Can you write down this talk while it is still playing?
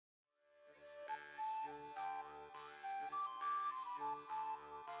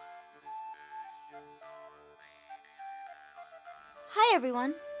Hi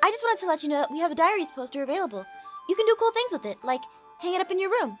everyone. I just wanted to let you know that we have the Diaries poster available. You can do cool things with it, like hang it up in your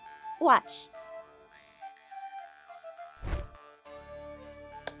room. Watch.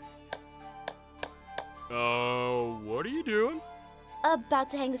 What are you doing? About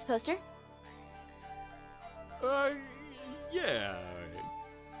to hang this poster? Yeah.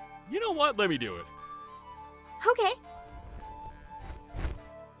 You know what? Let me do it. Okay.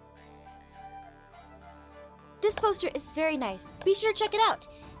 This poster is very nice. Be sure to check it out.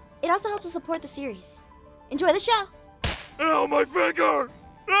 It also helps us support the series. Enjoy the show! Ow, my finger!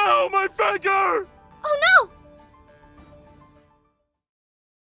 Ow, my finger! Oh no!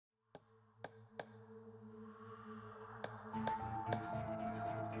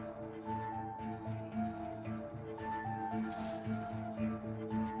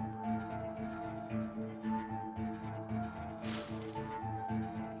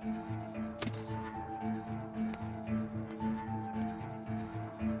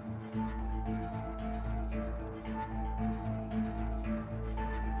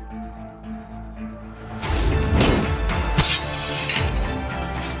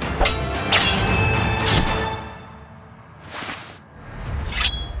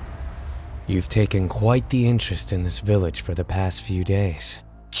 You've taken quite the interest in this village for the past few days.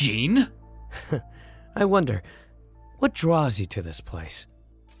 Jean? I wonder, what draws you to this place?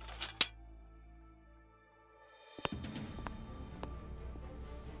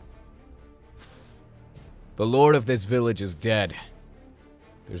 The lord of this village is dead.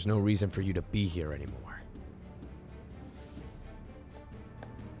 There's no reason for you to be here anymore.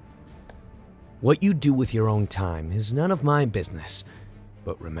 What you do with your own time is none of my business.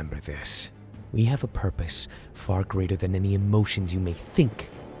 But remember this. We have a purpose far greater than any emotions you may think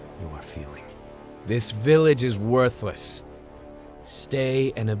you are feeling. This village is worthless.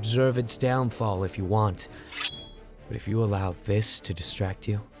 Stay and observe its downfall if you want. But if you allow this to distract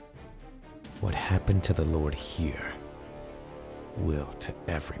you, what happened to the Lord here will to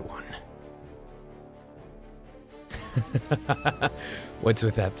everyone. What's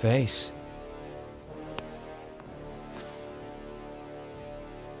with that face?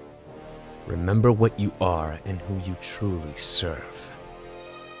 Remember what you are and who you truly serve.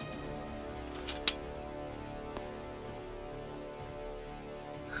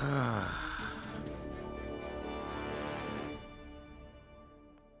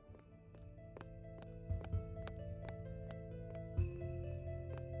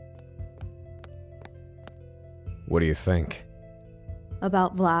 What do you think?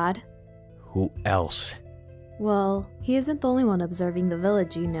 About Vlad? Who else? Well, he isn't the only one observing the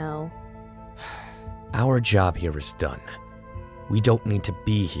village, you know. Our job here is done. We don't need to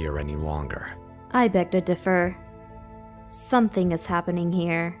be here any longer. I beg to differ. Something is happening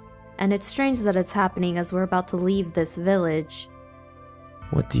here, and it's strange that it's happening as we're about to leave this village.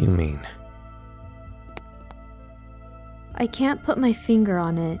 What do you mean? I can't put my finger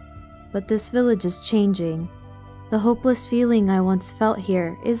on it, but this village is changing. The hopeless feeling I once felt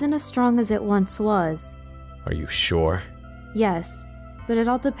here isn't as strong as it once was. Are you sure? Yes, but it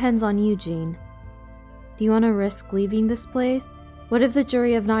all depends on you, Jean. Do you want to risk leaving this place? What if the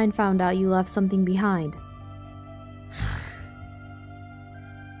jury of 9 found out you left something behind?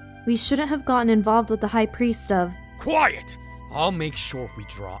 We shouldn't have gotten involved with the High Priest of... Quiet! I'll make sure we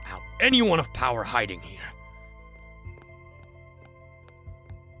draw out anyone of power hiding here.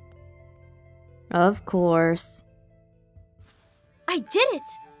 Of course. I did it!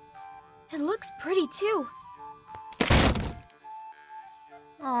 It looks pretty too.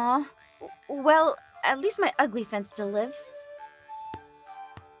 Aw. Well, at least my ugly fence still lives.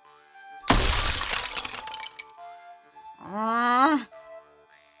 Aww.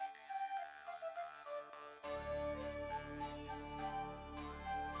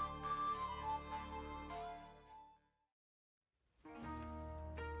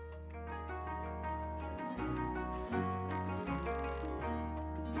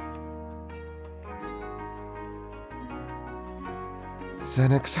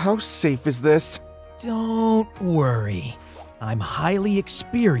 Xenix, how safe is this? Don't worry. I'm highly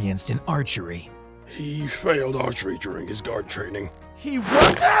experienced in archery. He failed archery during his guard training. He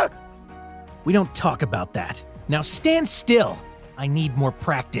what? We don't talk about that. Now stand still. I need more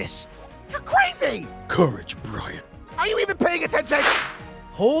practice. You're crazy! Courage, Brian. Are you even paying attention?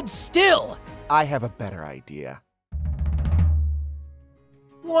 Hold still! I have a better idea.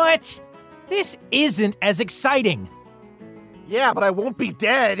 What? This isn't as exciting. Yeah, but I won't be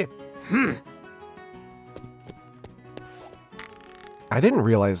dead. I didn't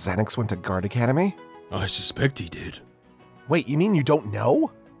realize Xenix went to Guard Academy. I suspect he did. Wait, you mean you don't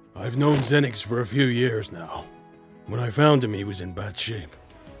know? I've known Xenix for a few years now. When I found him, he was in bad shape.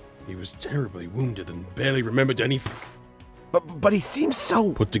 He was terribly wounded and barely remembered anything. But he seems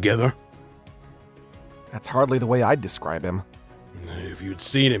so... Put together? That's hardly the way I'd describe him. If you'd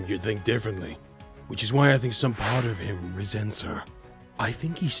seen him, you'd think differently. Which is why I think some part of him resents her. I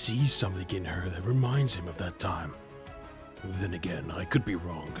think he sees something in her that reminds him of that time. Then again, I could be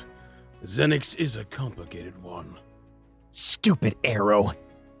wrong. Xenix is a complicated one. Stupid arrow.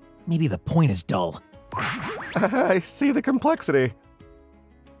 Maybe the point is dull. I see the complexity.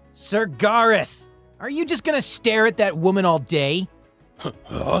 Sir Garroth, are you just gonna stare at that woman all day?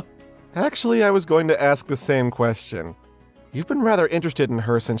 Huh? Actually, I was going to ask the same question. You've been rather interested in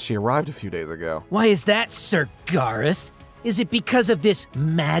her since she arrived a few days ago. Why is that, Sir Garroth? Is it because of this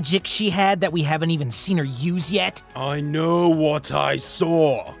magic she had that we haven't even seen her use yet? I know what I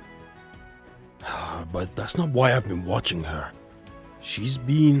saw. But that's not why I've been watching her. She's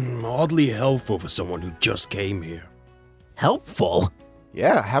been oddly helpful for someone who just came here. Helpful?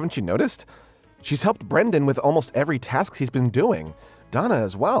 Yeah, haven't you noticed? She's helped Brendan with almost every task he's been doing. Donna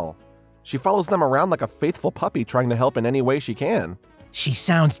as well. She follows them around like a faithful puppy trying to help in any way she can. She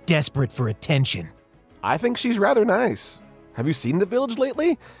sounds desperate for attention. I think she's rather nice. Have you seen the village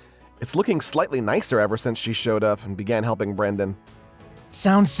lately? It's looking slightly nicer ever since she showed up and began helping Brendan.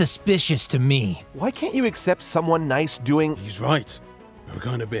 Sounds suspicious to me. Why can't you accept someone nice doing... He's right. Her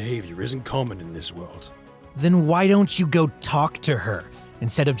kind of behavior isn't common in this world. Then why don't you go talk to her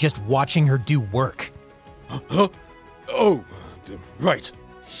instead of just watching her do work? Huh? Oh, right.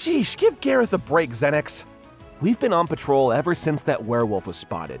 Sheesh, give Garroth a break, Xenix. We've been on patrol ever since that werewolf was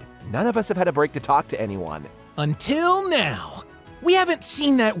spotted. None of us have had a break to talk to anyone. Until now. We haven't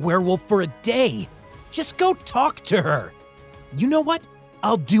seen that werewolf for a day. Just go talk to her. You know what?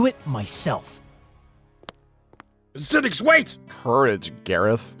 I'll do it myself. Xenix, wait! Courage,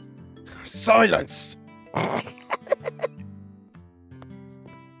 Garroth. Silence!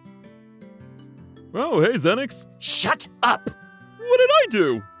 Oh, hey, Xenix. Shut up! What did I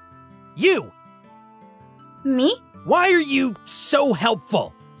do? You! Me? Why are you so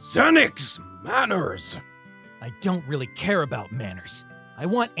helpful? Xenix! Manners! I don't really care about manners. I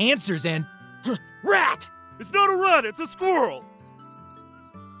want answers and... Rat! It's not a rat, it's a squirrel.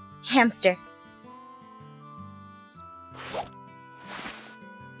 Hamster.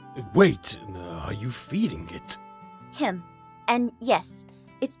 Wait, are you feeding it? Him. And yes,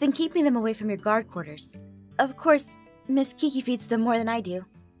 it's been keeping them away from your guard quarters. Of course, Miss Kiki feeds them more than I do.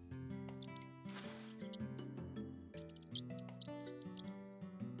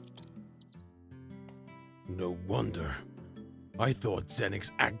 No wonder. I thought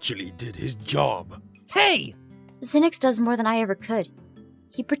Xenix actually did his job. Hey! Xenix does more than I ever could.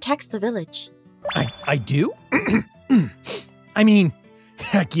 He protects the village. I do? I mean,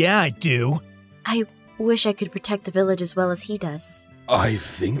 heck yeah, I do. I wish I could protect the village as well as he does. I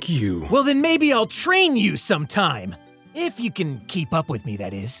think you... Well, then maybe I'll train you sometime. If you can keep up with me,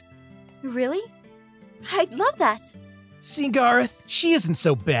 that is. Really? I'd love that. See, Garroth, she isn't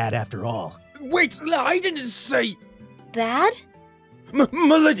so bad after all. Wait, I didn't say... Bad?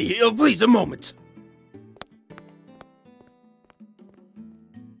 Milady, please, a moment.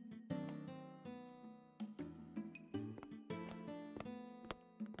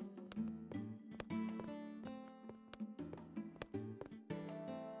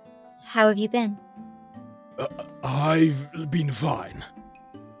 How have you been? I've been fine.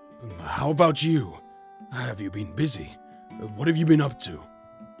 How about you? Have you been busy? What have you been up to?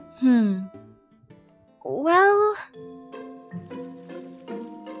 Well...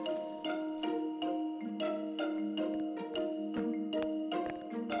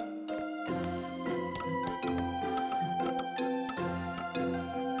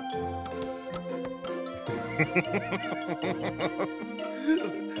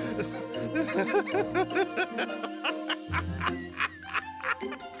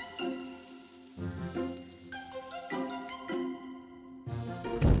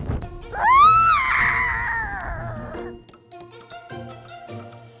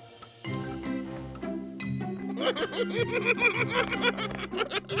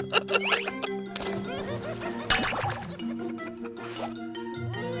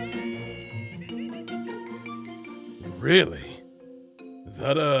 Really?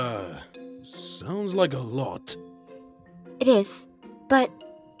 That, sounds like a lot. It is, but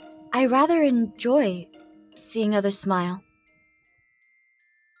I rather enjoy seeing others smile.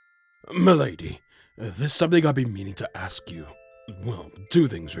 Milady, there's something I've been meaning to ask you. Well, two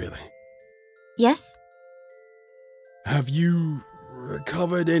things, really. Yes? Have you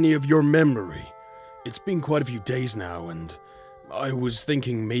recovered any of your memory? It's been quite a few days now, and I was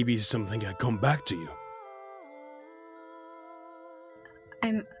thinking maybe something had come back to you.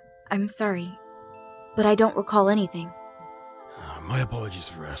 I'm sorry, but I don't recall anything. My apologies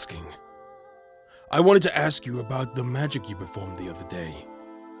for asking. I wanted to ask you about the magic you performed the other day.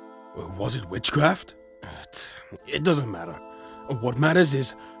 Was it witchcraft? It doesn't matter. What matters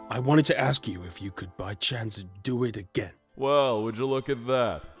is, I wanted to ask you if you could by chance do it again. Well, would you look at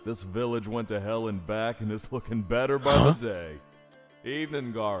that? This village went to hell and back and is looking better by the day.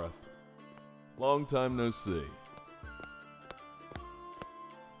 Evening, Garroth. Long time no see.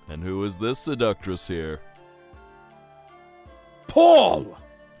 And who is this seductress here? Paul!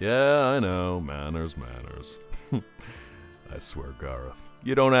 Yeah, I know. Manners. I swear, Garroth,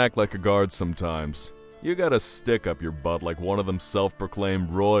 you don't act like a guard sometimes. You got a stick up your butt like one of them self-proclaimed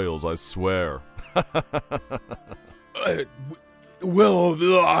royals, I swear.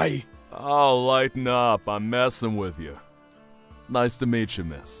 Oh, lighten up. I'm messing with you. Nice to meet you,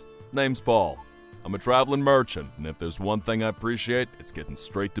 miss. Name's Paul. I'm a traveling merchant, and if there's one thing I appreciate, it's getting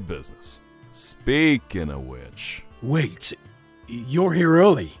straight to business. Speaking of which... Wait, you're here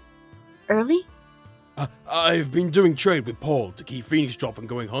early. Early? I've been doing trade with Paul to keep Phoenix Drop from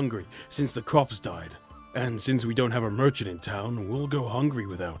going hungry since the crops died. And since we don't have a merchant in town, we'll go hungry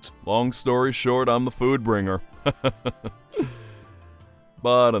without. Long story short, I'm the food bringer.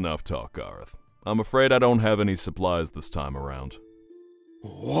 But enough talk, Garroth. I'm afraid I don't have any supplies this time around.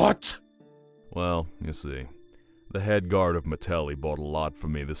 What? Well, you see, the head guard of Metelli bought a lot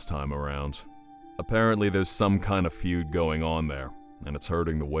from me this time around. Apparently there's some kind of feud going on there, and it's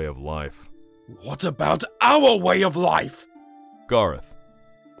hurting the way of life. What about our way of life? Garroth.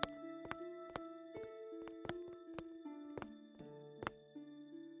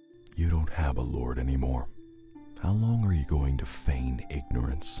 You don't have a lord anymore. How long are you going to feign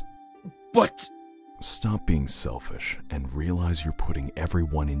ignorance? But... Stop being selfish and realize you're putting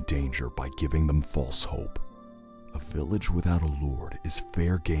everyone in danger by giving them false hope. A village without a lord is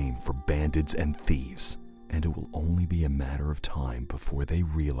fair game for bandits and thieves, and it will only be a matter of time before they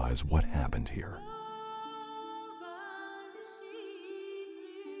realize what happened here.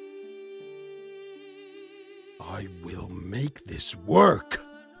 I will make this work.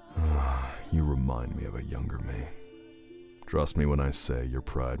 You remind me of a younger me. Trust me when I say your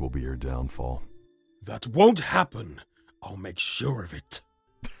pride will be your downfall. That won't happen. I'll make sure of it.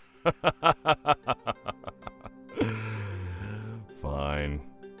 Fine.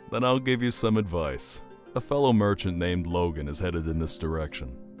 Then I'll give you some advice. A fellow merchant named Logan is headed in this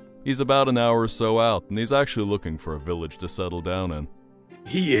direction. He's about an hour or so out, and he's actually looking for a village to settle down in.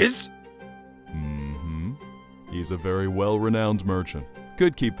 He is? Mm-hmm. He's a very well-renowned merchant.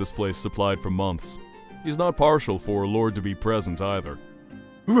 Could keep this place supplied for months. He's not partial for a lord to be present either.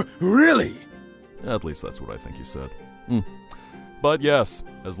 Really? At least that's what I think he said. But yes,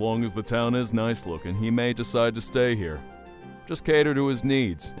 as long as the town is nice looking, he may decide to stay here. Just cater to his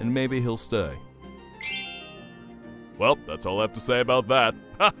needs, and maybe he'll stay. Well, that's all I have to say about that.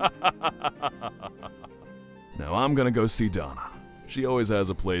 Now I'm gonna go see Donna. She always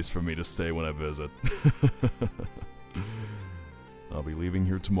has a place for me to stay when I visit. I'll be leaving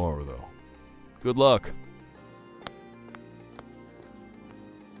here tomorrow, though. Good luck.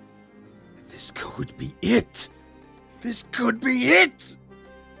 This could be it. This could be it.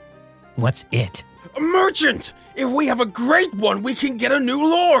 What's it? A merchant! If we have a great one, we can get a new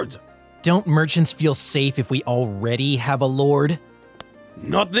lord! Don't merchants feel safe if we already have a lord?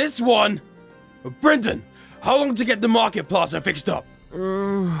 Not this one! Brendan, how long to get the market plaza fixed up?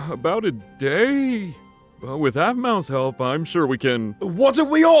 About a day. With Aphmau's help, I'm sure we can... What if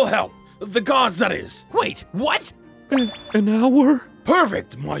we all help? The guards, that is. Wait, what? An hour?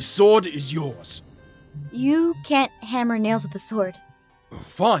 Perfect, my sword is yours. You can't hammer nails with a sword.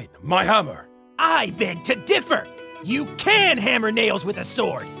 Fine, my hammer. I beg to differ. You can hammer nails with a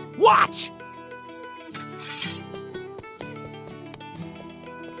sword. Watch!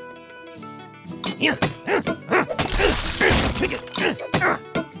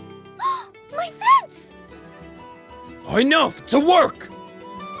 My fence! Enough, to work!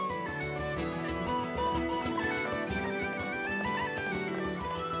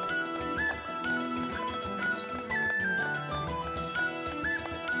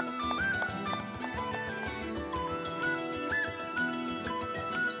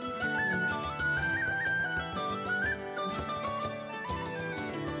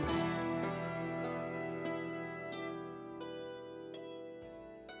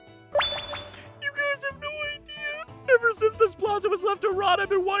 Ever since this plaza was left to rot, I've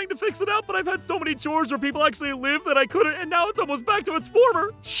been wanting to fix it up, but I've had so many chores where people actually live that I couldn't, and now it's almost back to its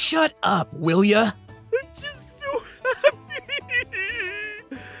former. Shut up, will ya? I'm just so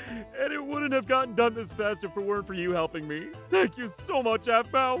happy. And it wouldn't couldn't have gotten done this fast if it weren't for you helping me. Thank you so much,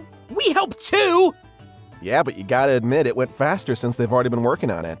 Aphmau. We helped too! Yeah, but you gotta admit it went faster since they've already been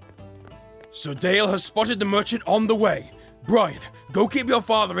working on it. So Dale has spotted the merchant on the way. Brian, go keep your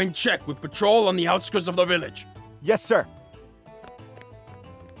father in check with patrol on the outskirts of the village. Yes, sir.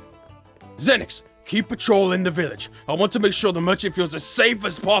 Xenix, keep patrol in the village. I want to make sure the merchant feels as safe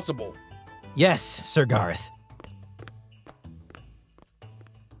as possible. Yes, Sir Garroth.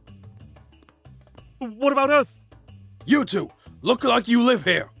 What about us? You two, look like you live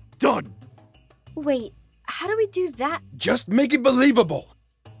here. Done. Wait, how do we do that? Just make it believable.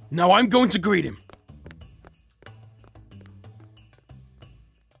 Now I'm going to greet him.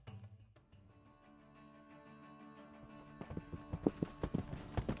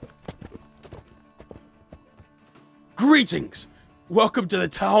 Greetings! Welcome to the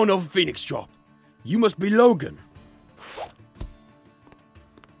town of Phoenix Drop. You must be Logan.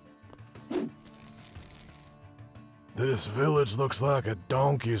 This village looks like a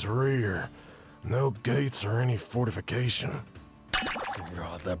donkey's rear. No gates or any fortification.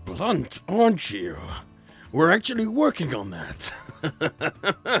 Rather blunt, aren't you? We're actually working on that.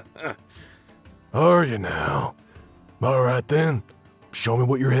 Are you now? Alright then. Show me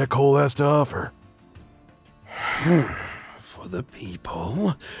what your heck hole has to offer. For the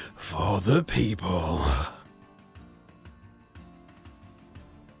people. For the people.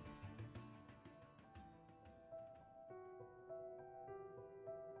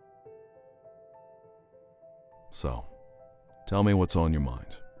 So, tell me what's on your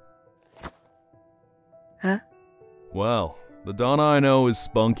mind. Huh? Well, the Donna I know is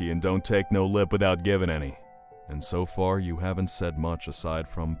spunky and don't take no lip without giving any. And so far, you haven't said much aside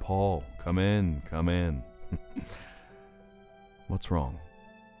from, Paul, come in, come in. What's wrong?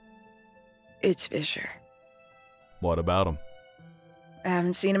 It's Fisher. What about him? I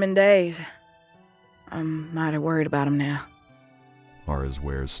haven't seen him in days. I'm mighty worried about him now. Are his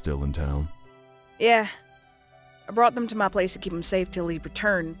wares still in town? Yeah. I brought them to my place to keep him safe till he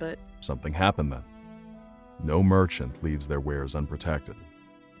returned, but... Something happened then. No merchant leaves their wares unprotected.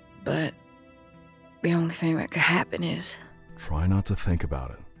 But... the only thing that could happen is... Try not to think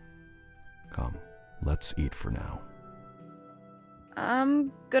about it. Come, let's eat for now.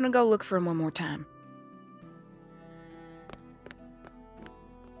 I'm gonna go look for him one more time.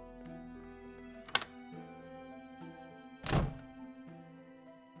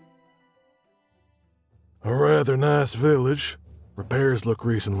 A rather nice village. Repairs look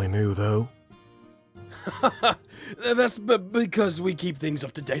recently new, though. That's because we keep things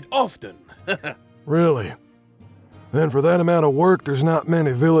up to date often. Really? Then for that amount of work, there's not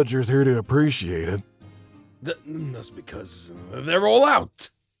many villagers here to appreciate it. That's because they're all out.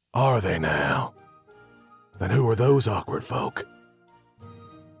 Are they now? Then who are those awkward folk?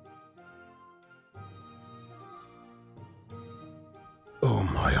 Oh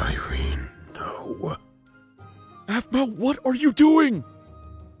my Irene, no. Aphmau, what are you doing?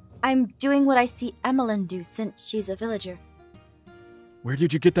 I'm doing what I see Emmeline do since she's a villager. Where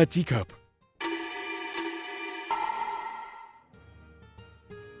did you get that teacup?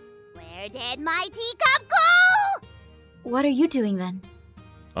 Where did my teacup go? What are you doing then?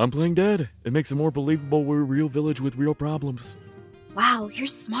 I'm playing dead. It makes it more believable we're a real village with real problems. Wow, you're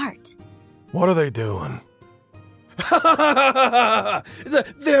smart. What are they doing?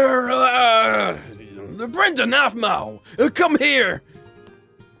 They're Brendan Aphmau. Come here.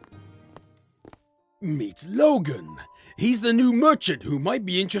 Meet Logan. He's the new merchant who might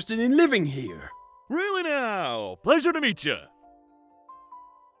be interested in living here. Really now? Pleasure to meet you.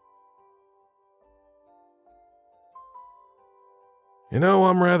 You know,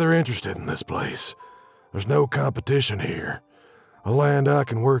 I'm rather interested in this place. There's no competition here. A land I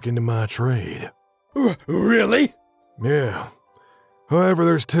can work into my trade. Really? Yeah. However,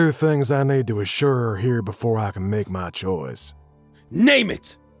 there's two things I need to assure are here before I can make my choice. Name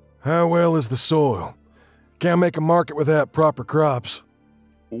it! How well is the soil? Can't make a market without proper crops.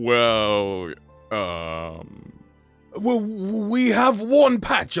 Well, We have one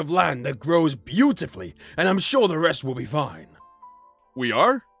patch of land that grows beautifully, and I'm sure the rest will be fine. We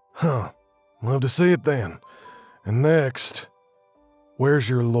are? Huh. Love to see it then. And next, where's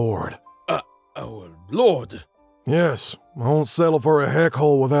your lord? Our lord? Yes, I won't settle for a heck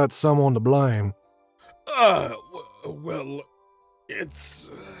hole without someone to blame. Well, it's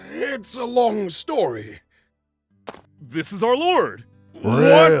a long story. This is our lord.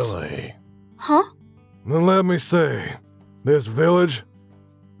 Really? Huh? Then let me say, this village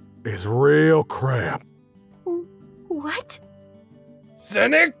is real crap. What?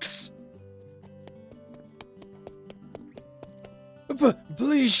 Xenix?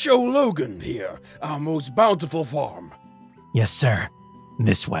 Please show Logan here, our most bountiful farm. Yes, sir.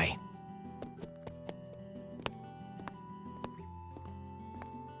 This way.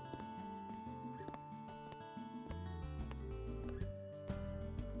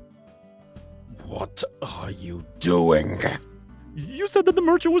 What are you doing? You said that the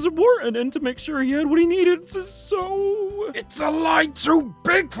merchant was important and to make sure he had what he needed, so... It's a lie too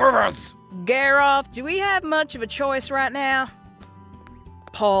big for us! Garroth, do we have much of a choice right now?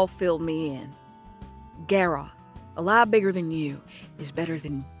 Paul filled me in. Garroth, a lie bigger than you, is better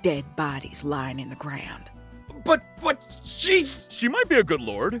than dead bodies lying in the ground. But she's... She might be a good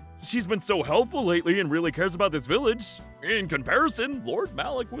lord. She's been so helpful lately and really cares about this village. In comparison, Lord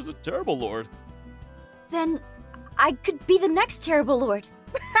Malik was a terrible lord. Then I could be the next terrible lord.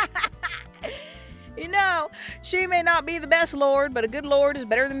 You know, she may not be the best lord, but a good lord is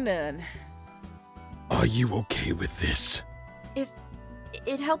better than none. Are you okay with this? If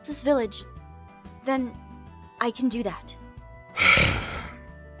it helps this village, then I can do that.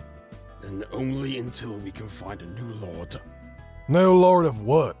 And only until we can find a new lord. New lord of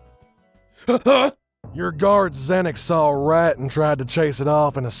what? Your guard Xenix saw a rat and tried to chase it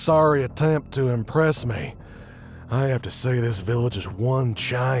off in a sorry attempt to impress me. I have to say this village is one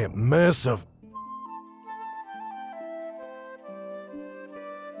giant mess of...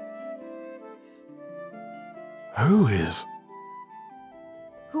 Who is?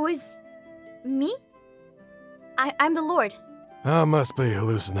 Who is... me? I'm the lord. I must be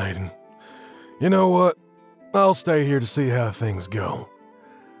hallucinating. You know what? I'll stay here to see how things go.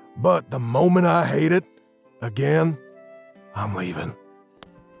 But the moment I hate it, again, I'm leaving.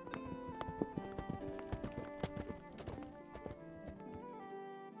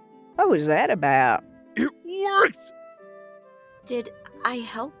 What was that about? It worked! Did I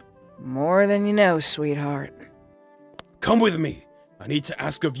help? More than you know, sweetheart. Come with me. I need to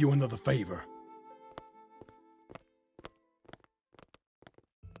ask of you another favor.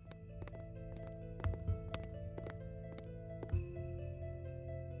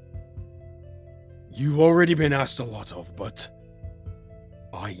 You've already been asked a lot of, but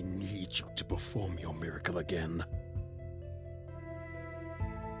I need you to perform your miracle again.